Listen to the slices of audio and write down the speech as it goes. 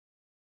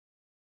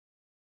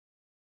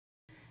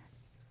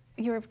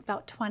you were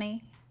about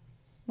 20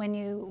 when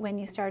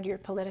you started your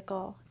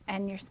political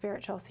and your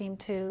spiritual seemed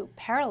to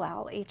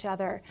parallel each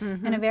other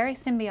in a very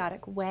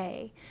symbiotic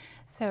way.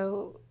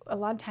 So a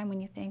lot of time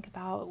when you think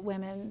about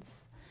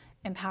women's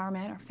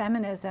empowerment or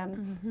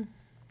feminism,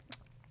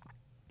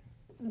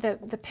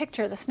 the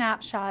picture, the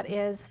snapshot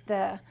is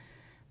the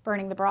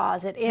burning the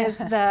bras, it is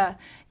the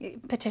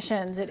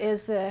petitions, it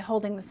is the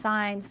holding the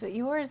signs, but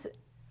yours,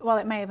 while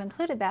it may have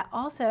included that,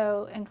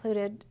 also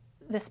included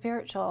the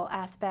spiritual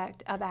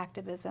aspect of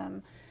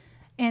activism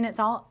in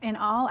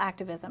all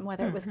activism,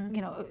 whether it was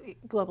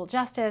global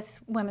justice,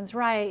 women's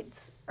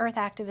rights, earth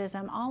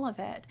activism, all of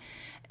it.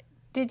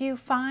 Did you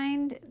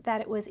find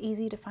that it was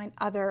easy to find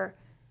other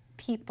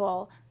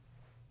people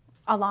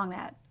along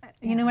that?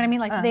 You know what I mean?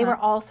 Like they were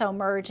also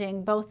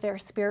merging both their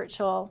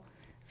spiritual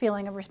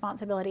feeling of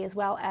responsibility as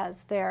well as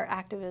their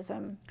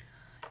activism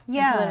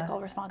and political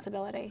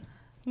responsibility.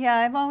 Yeah,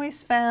 I've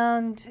always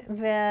found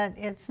that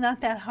it's not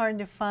that hard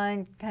to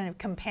find kind of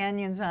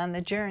companions on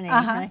the journey,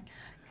 right?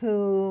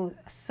 Who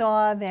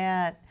saw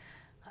that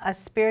a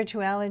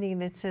spirituality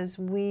that says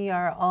we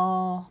are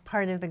all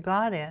part of the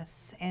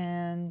goddess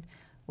and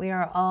we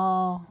are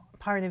all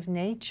part of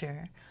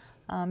nature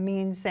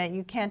means that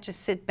you can't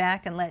just sit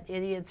back and let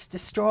idiots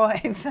destroy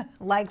the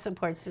life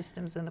support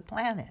systems in the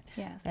planet.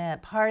 Yes.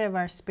 That part of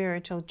our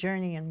spiritual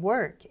journey and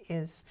work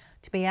is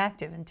to be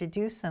active and to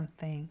do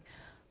something,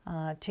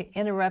 to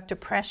interrupt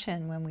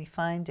oppression when we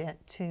find it,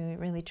 to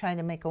really try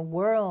to make a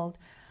world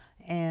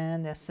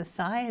and a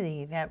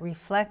society that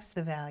reflects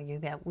the value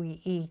that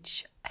we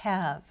each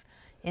have,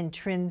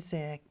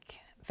 intrinsic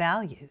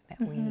value,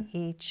 that we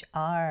each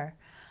are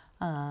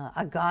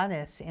a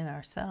goddess in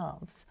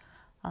ourselves,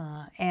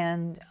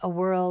 and a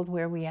world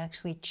where we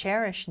actually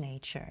cherish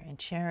nature and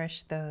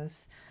cherish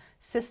those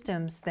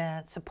systems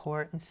that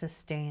support and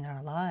sustain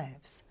our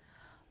lives.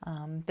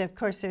 Of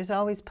course, there's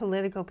always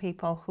political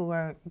people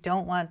who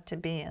don't want to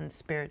be in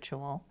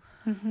spiritual,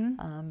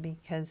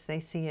 because they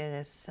see it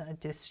as a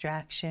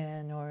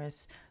distraction or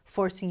as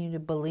forcing you to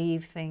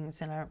believe things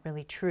that aren't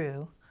really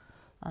true.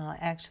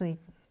 Actually,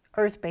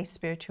 earth-based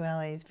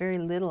spirituality is very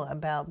little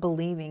about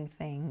believing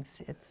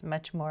things. It's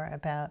much more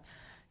about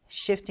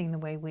shifting the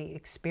way we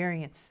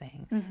experience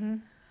things.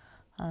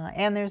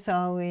 And there's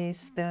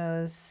always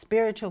those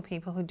spiritual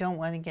people who don't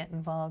want to get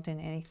involved in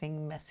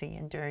anything messy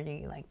and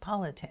dirty like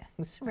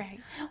politics. Right.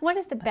 What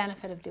is the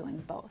benefit of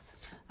doing both?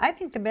 I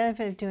think the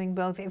benefit of doing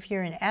both, if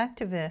you're an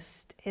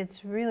activist,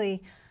 it's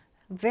really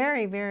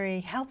very, very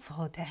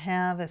helpful to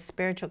have a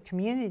spiritual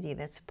community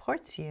that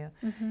supports you,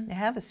 to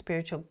have a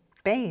spiritual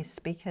base,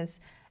 because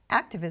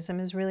activism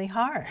is really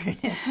hard.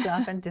 It's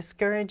often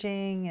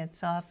discouraging.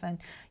 It's often,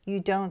 you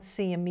don't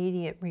see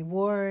immediate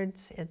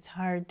rewards. It's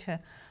hard to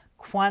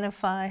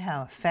quantify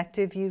how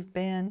effective you've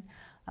been.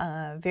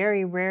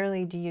 Very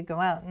rarely do you go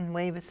out and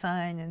wave a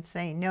sign and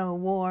say no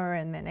war,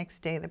 and the next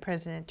day the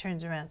president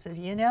turns around and says,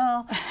 you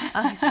know,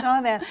 I saw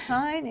that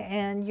sign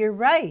and you're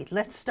right,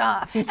 let's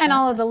stop. And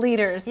all of the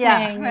leaders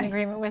saying in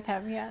agreement with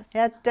him, yes.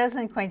 That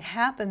doesn't quite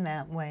happen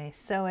that way.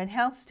 So it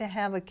helps to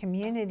have a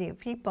community of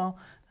people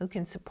who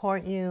can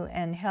support you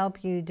and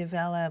help you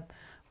develop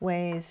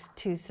ways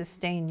to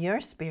sustain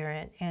your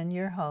spirit and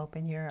your hope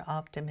and your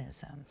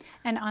optimism.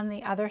 And on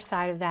the other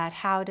side of that,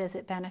 how does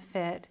it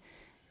benefit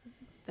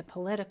the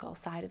political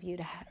side of you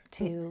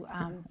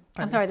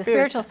the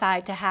spiritual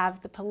side to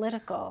have the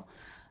political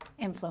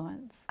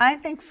influence? I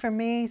think for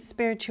me,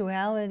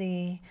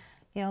 spirituality,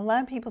 a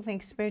lot of people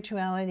think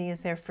spirituality is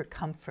there for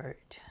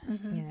comfort,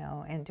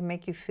 and to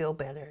make you feel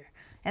better.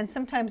 And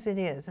sometimes it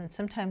is, and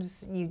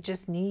sometimes you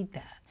just need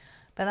that.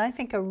 But I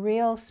think a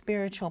real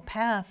spiritual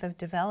path of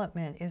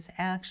development is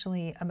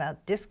actually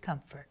about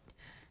discomfort.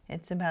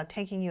 It's about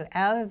taking you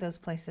out of those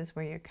places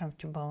where you're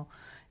comfortable,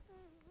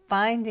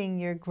 finding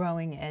your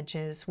growing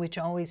edges, which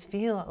always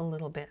feel a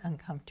little bit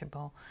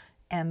uncomfortable,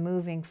 and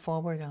moving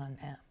forward on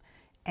them.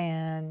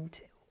 And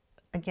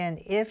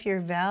again, if your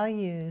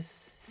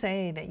values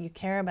say that you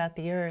care about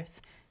the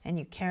earth and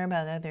you care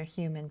about other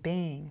human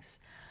beings,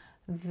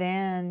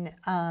 then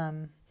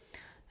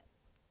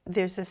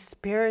there's a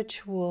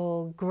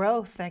spiritual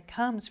growth that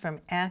comes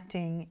from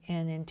acting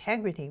in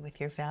integrity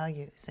with your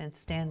values and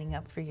standing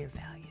up for your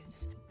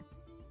values.